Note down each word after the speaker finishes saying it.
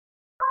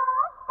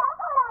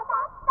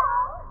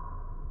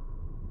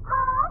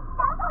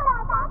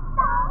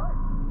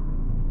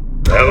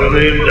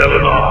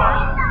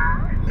давным-давно,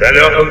 в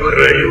далеком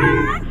краю,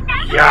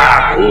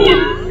 Яку,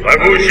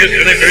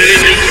 могущественный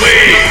повелитель тьмы,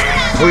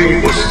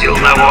 выпустил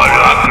на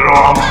волю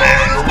огромное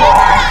зло.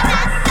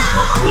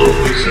 Но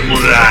глупый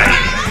самурай,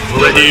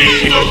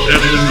 владеющий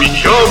волшебным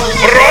мечом,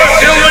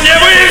 бросил мне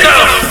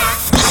вызов!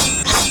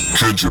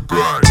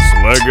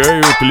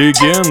 Слагают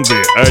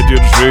легенды о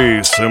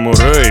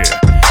диджее-самурае,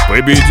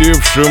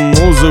 победившем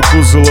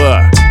музыку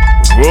зла.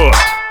 Вот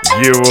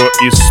его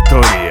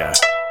история.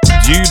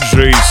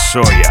 Диджей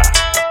Соя.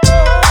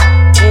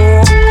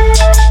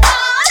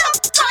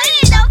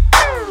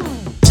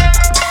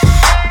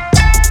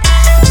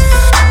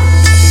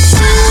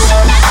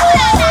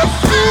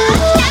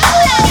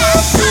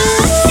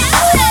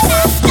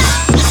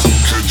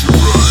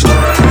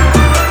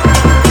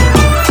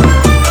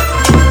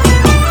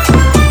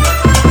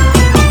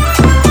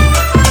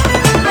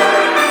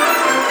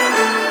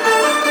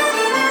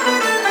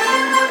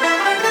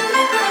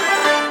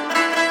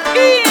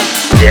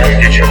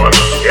 Прежде чем он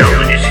успел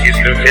нанести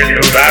смертельный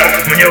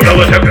удар, мне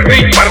удалось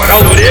открыть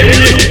портал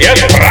времени и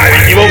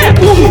отправить его в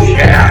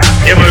будущее,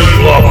 где мое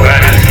зло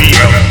правит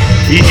миром.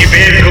 И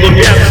теперь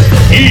глупец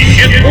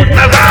ищет путь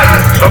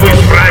назад, чтобы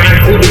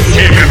исправить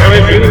будущее,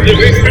 которое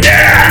принадлежит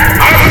мне.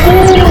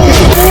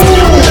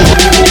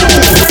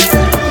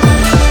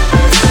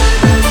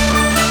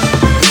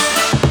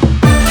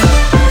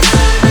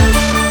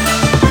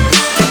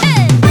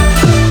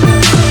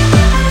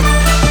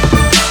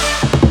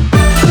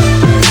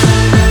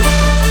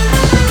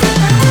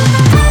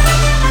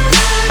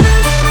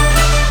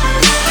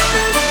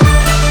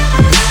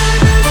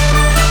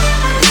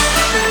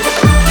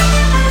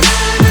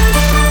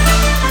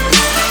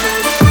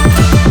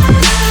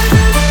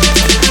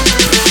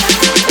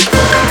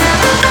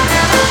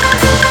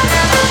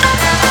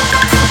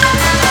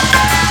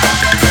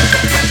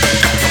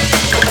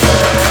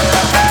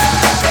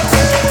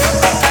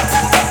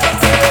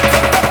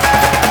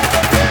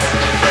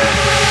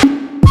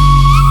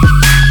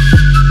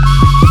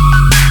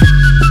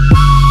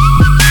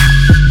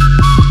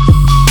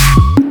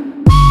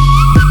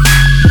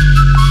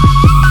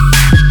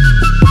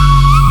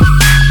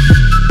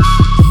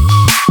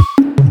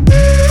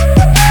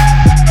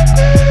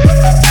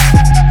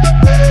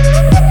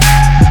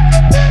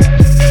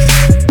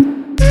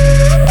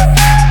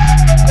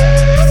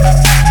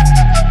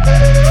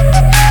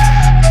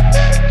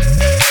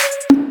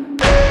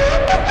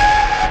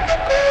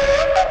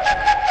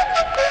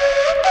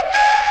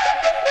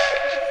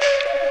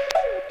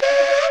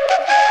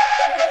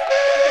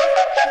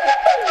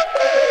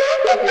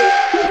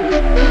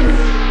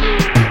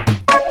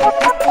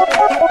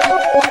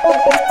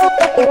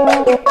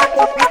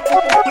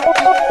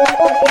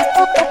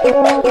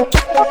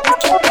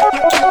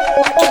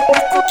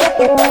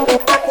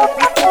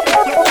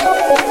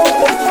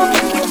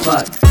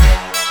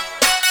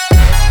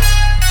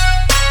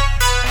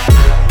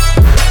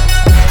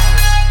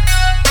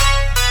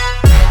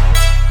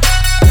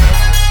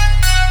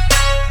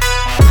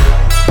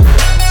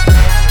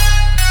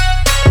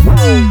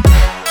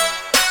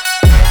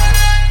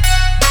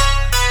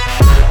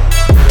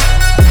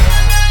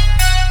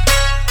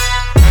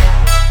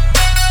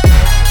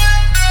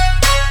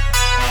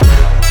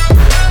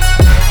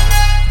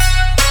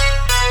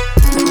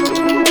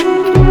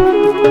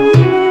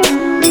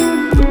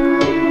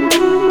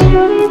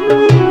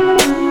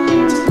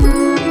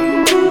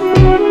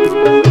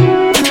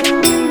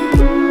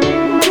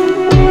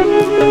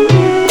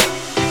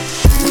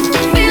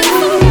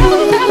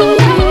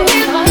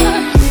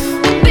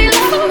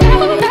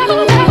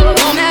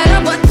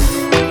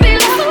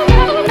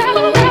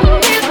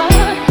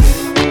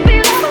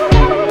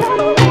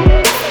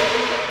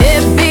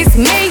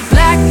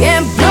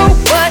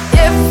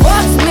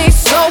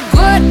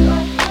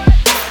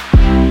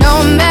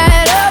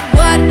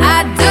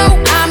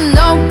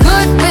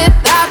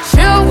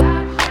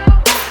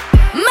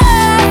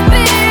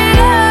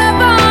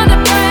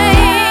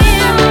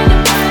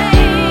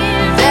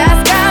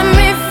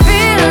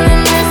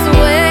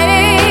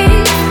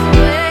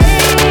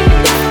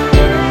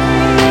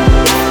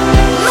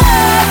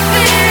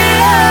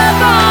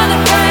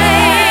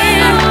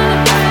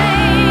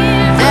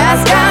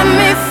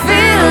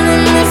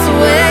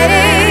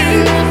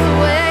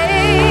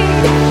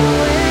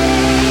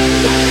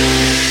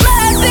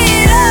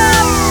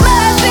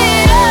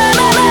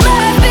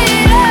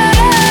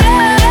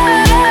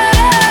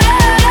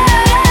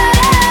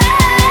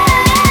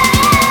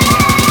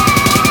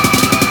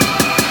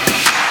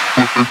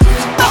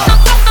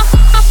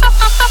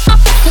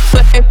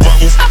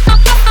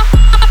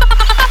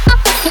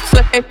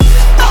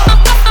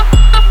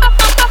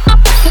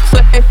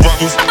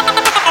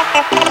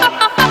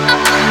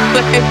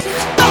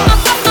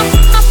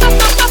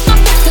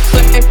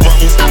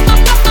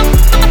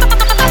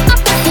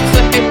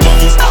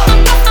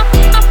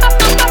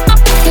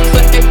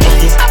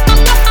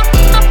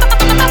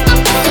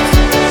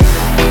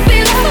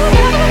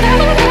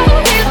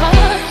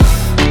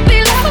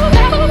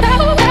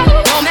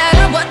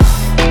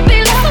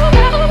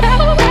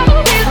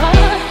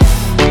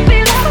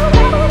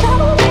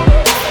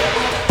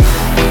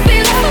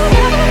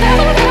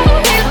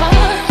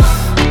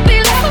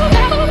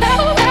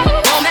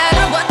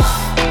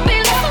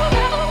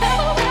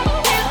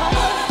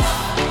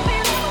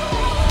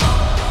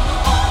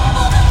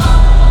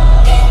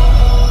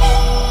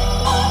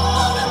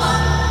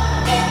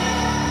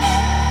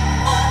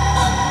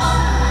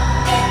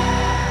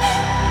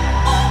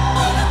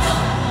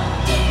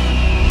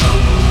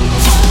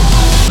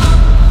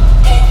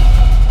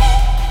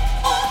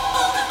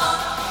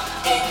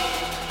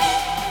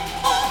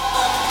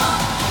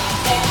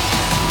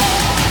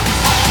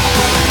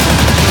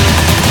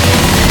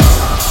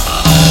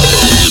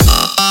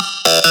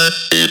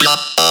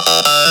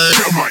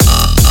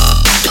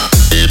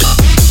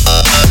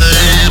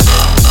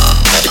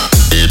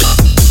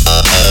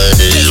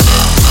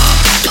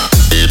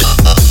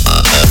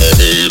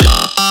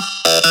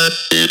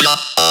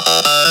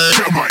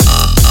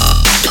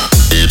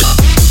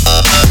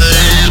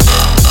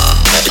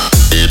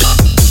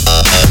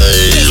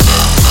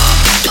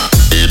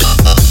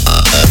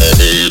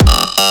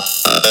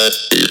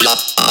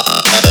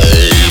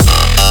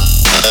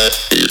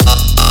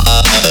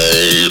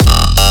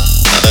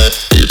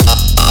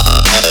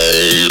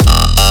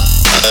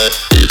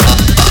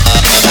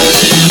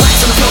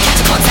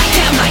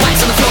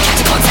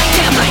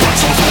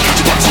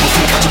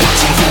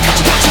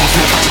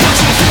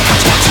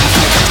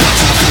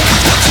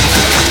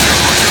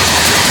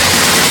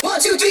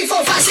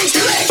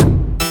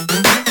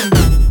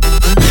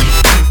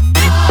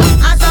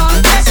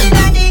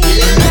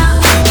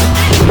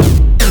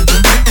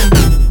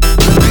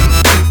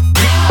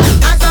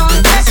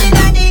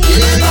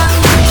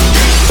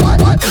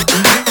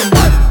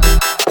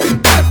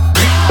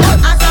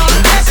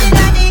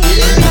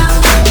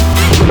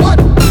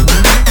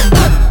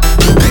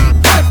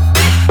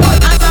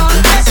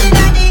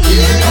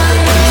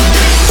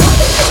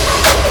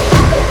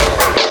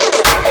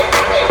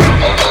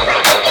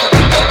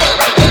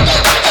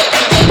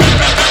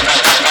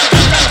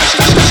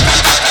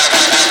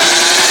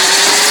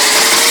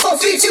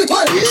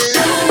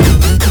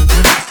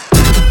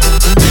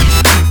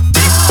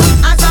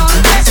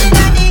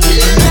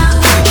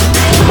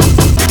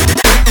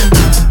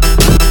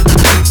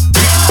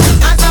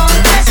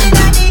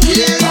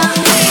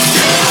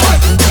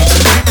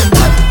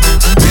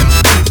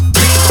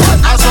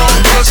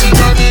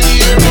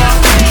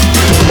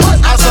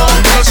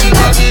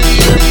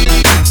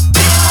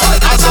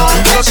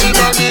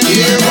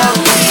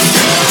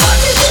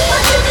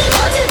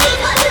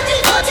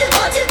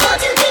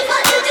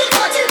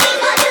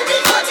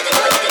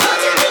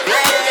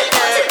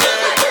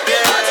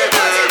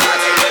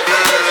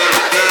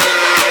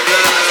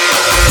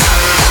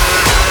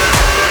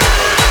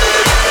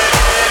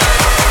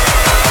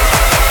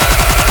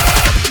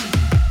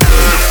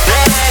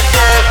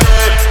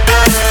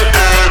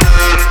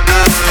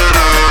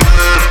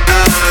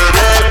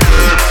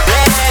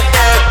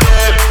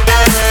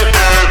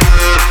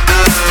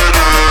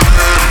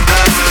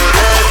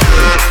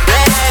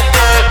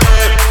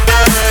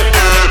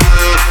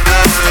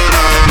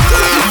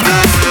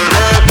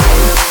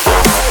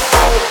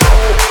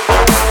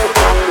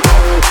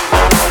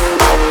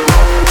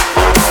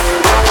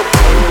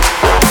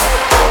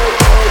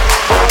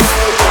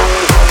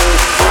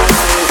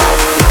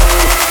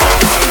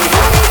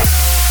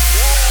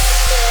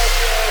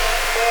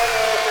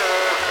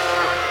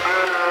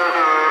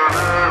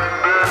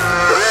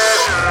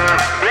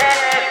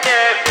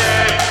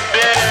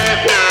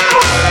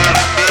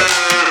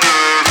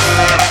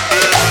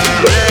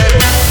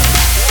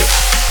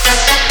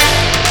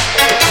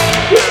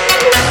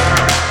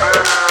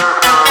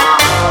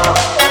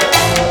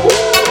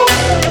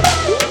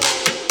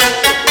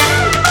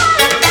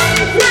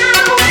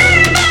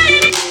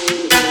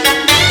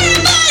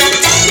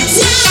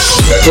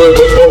 Какой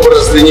бы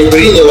образ ты ни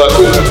принял,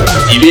 Акула,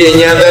 тебе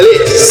не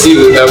одолеть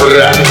силы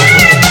добра.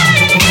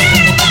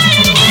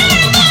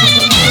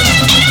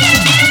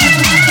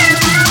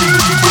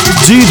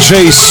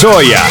 Диджей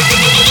Соя.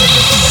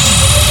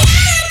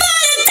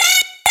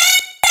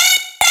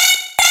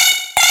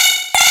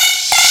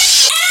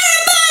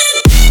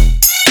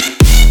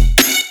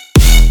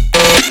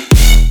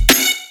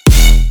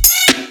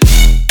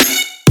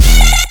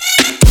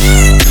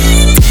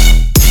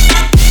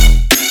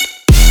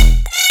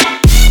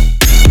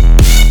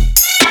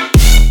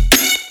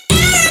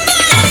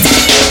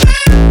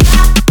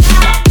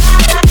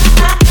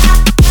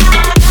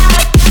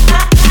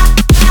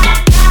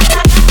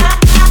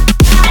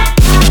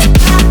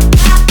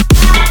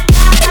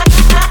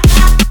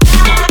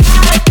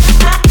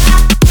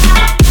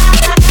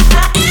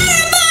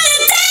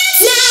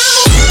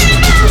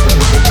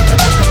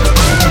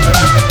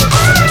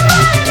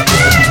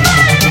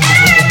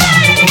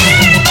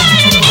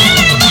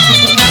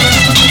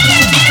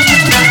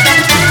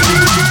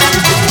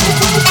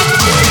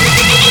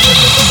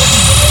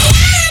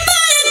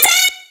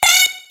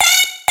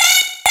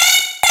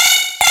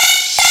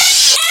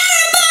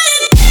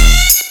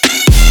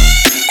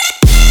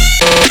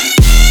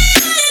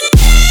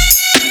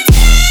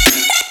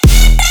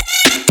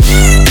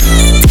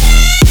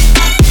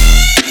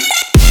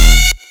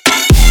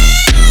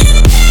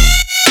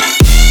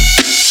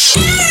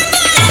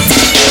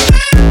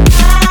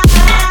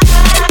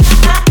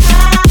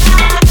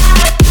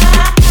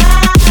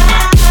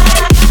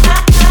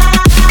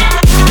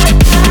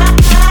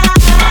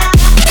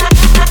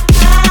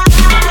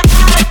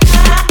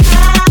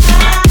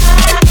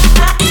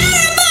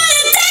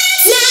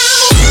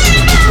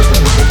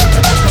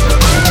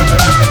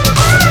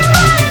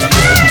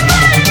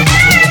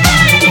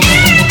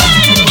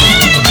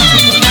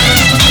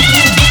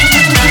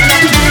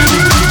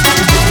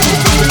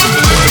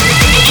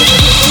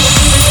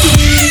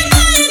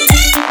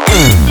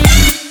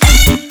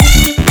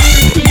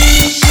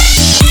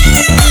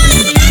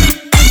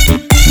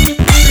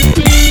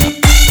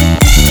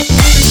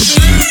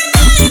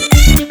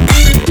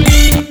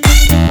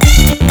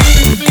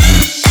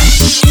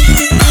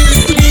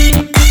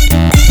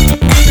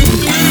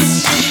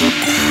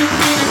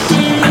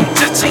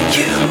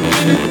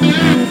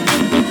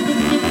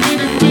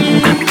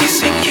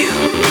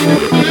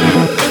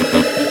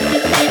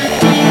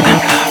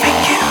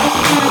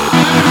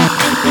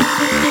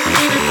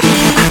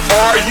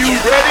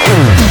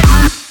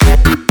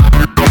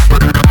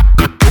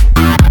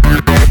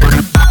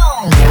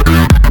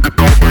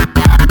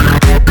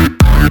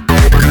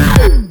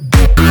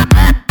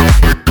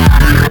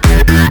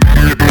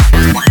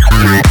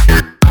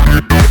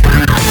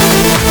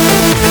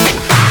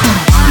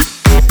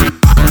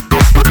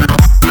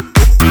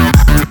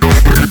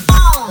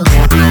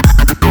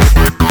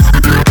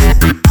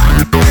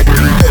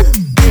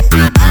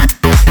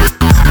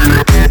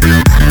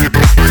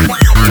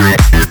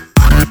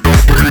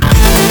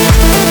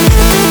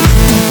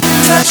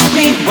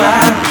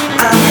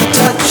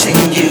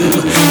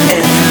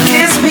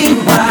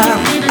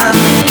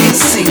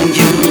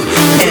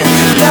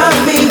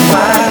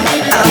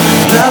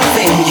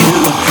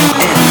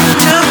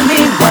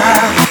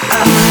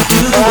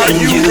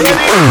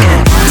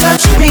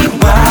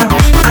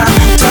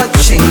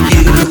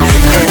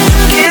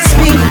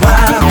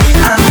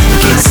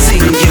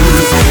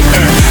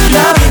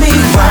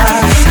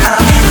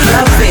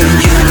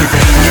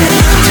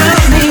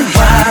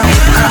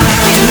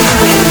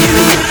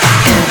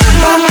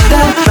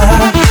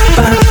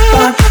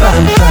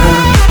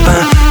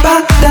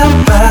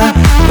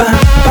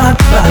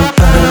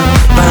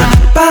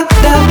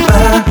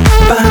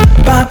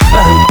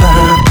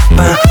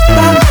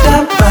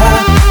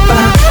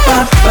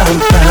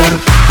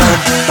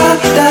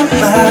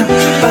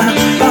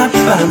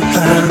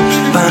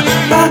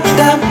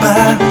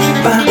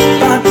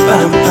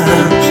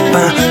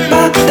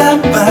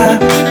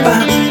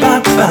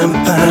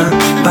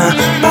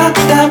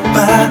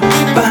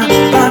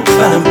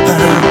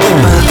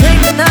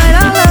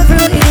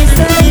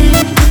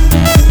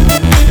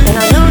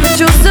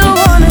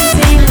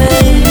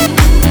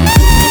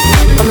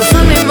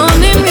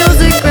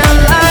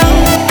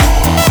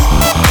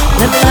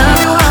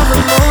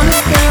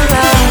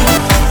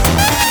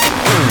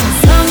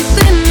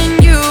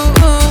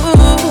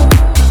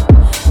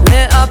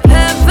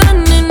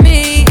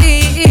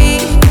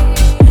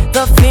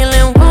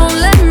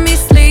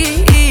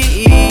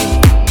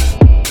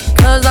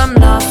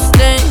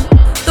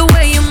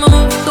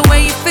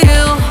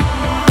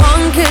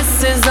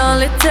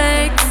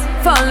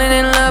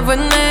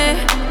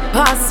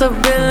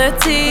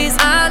 Possibilities,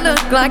 I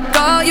look like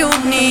all you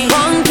need.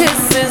 One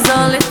kiss is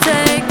all it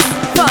takes.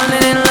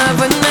 Falling in love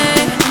with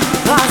me.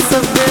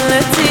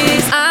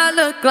 Possibilities, I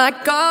look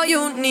like all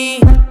you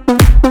need.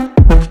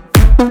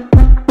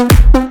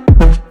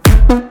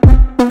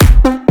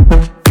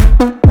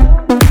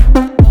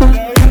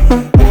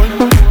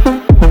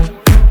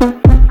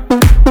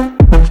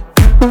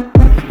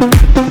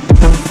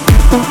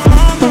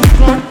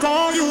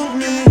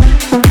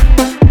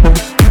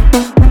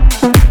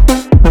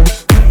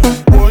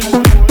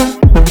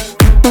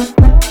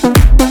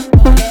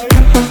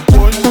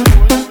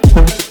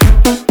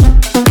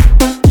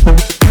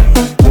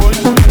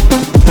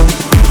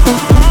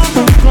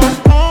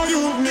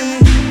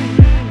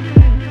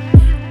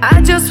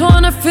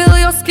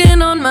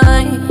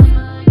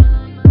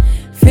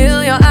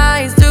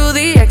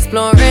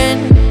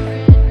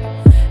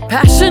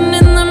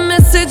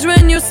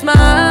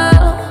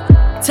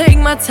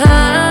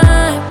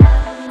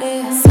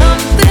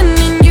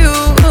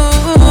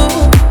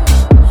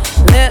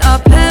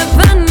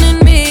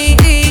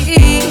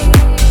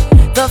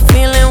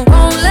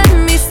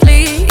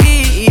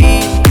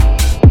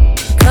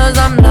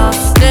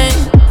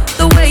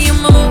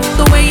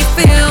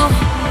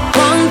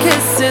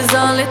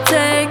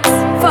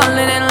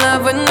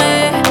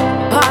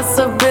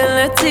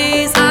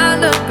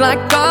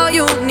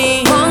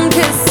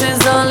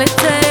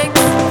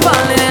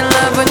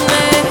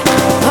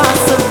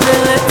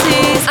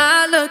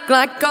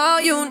 Like all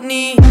you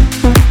need.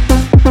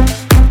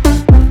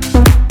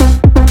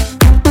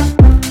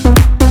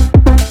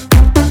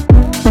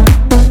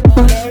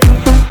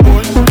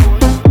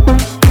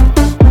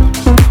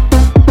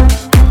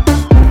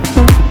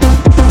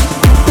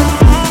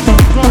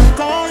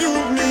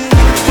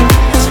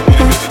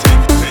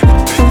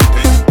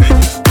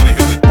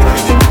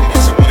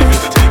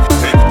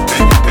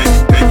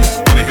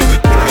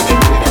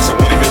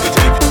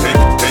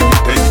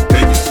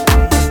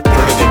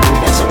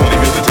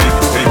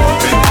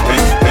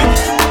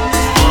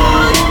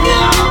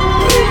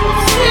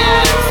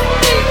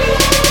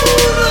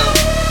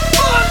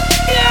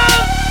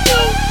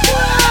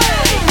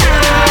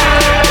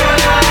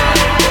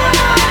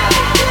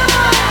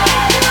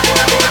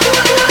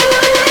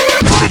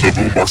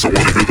 boombox, I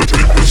wanna hear the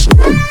tape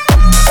whistle.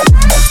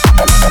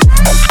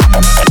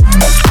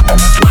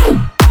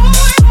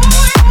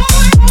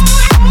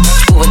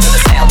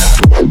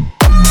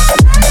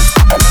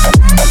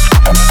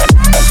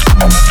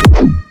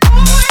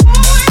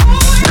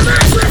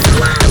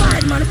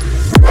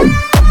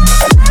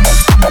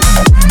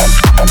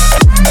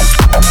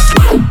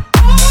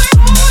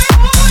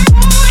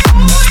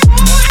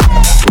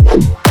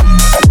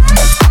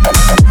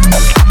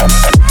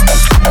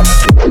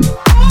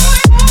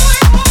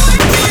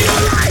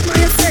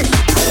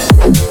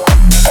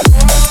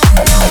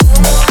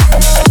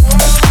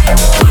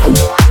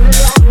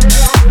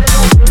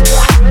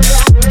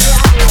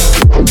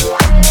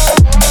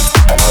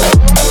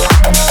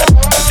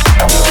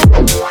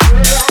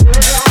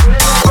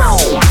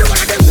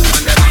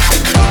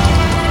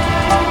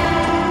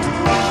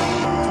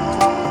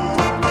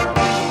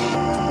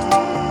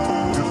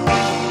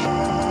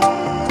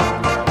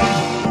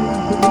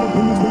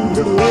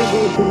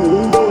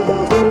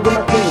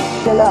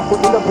 Stella,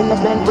 pull up in the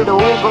Benz with a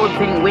whole gold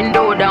thing,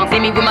 window down. See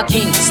me with my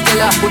king.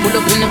 Stella, pull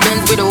up in the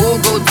Benz with a whole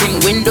gold thing,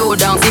 window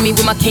down. See me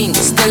with my king.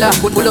 Stella,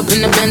 pull up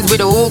in the Benz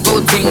with a whole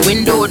gold thing,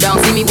 window down.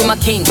 See me with my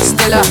king.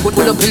 Stella, pull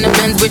up in the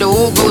Benz with a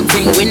whole gold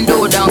thing,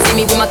 window down. See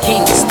me with my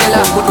king.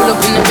 Stella, pull up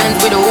in the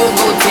Benz with a whole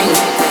gold thing.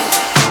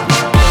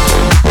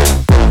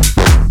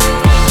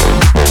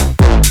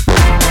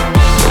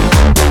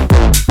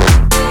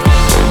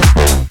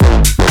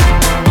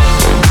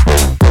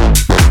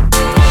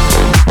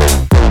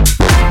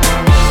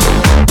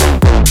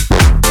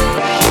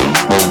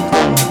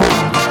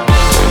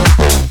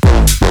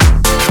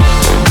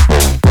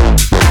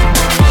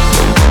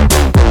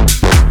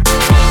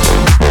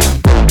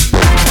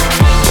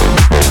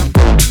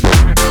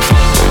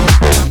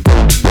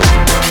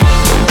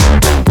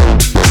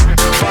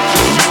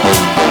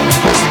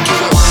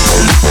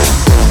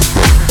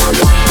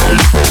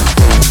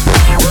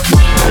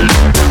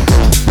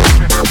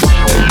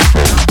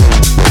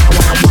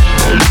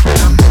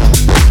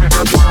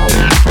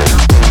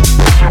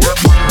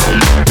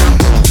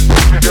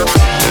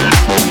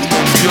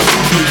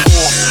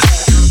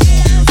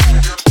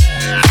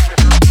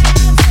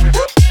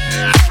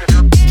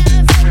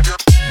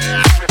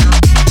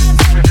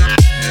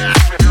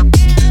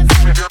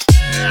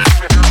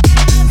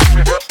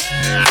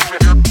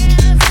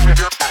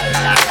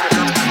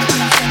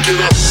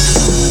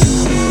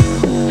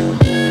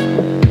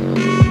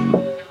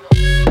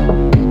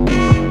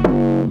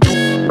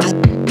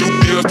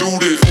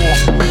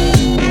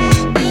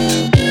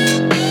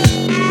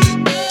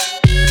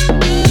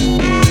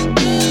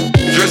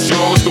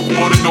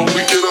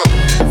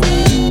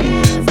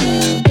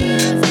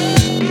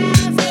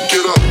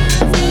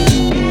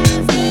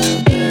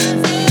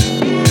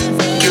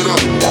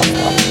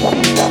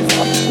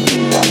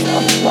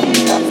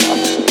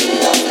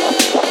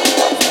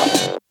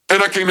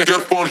 And I came to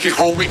get funky,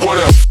 homie, what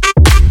up?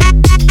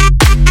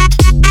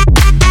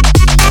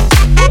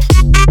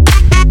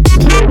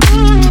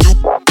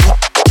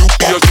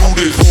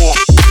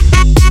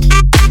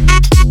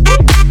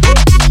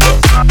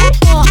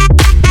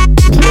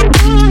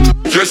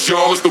 Yes,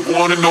 y'all, it's the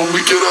one and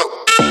only, get up.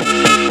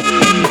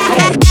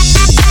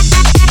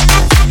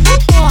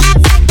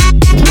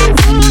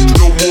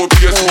 No more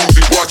BS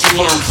music, watch and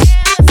learn.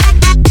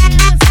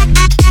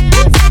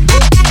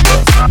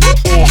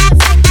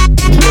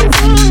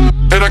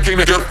 And I came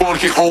to get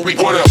funky, homie,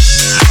 what up?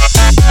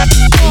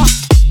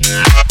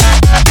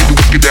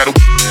 Get that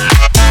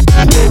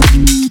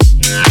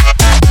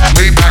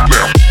lay back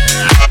now.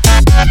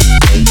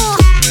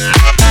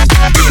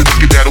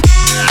 Get that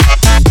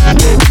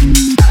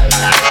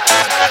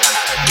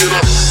get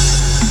up.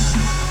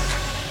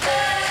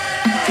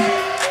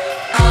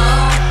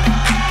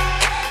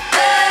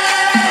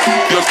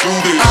 Let's do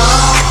this.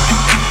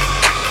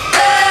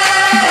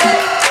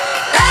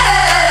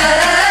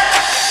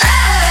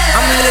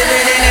 I'm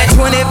living in that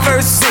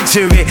 21st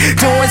century,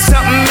 doing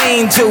something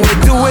mean to it.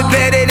 Do it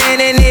better than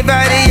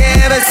anybody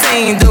ever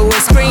seen. Do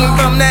it, scream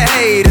from the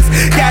haters,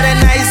 got a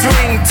nice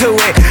ring to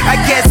it. I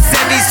guess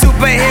every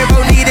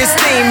superhero need his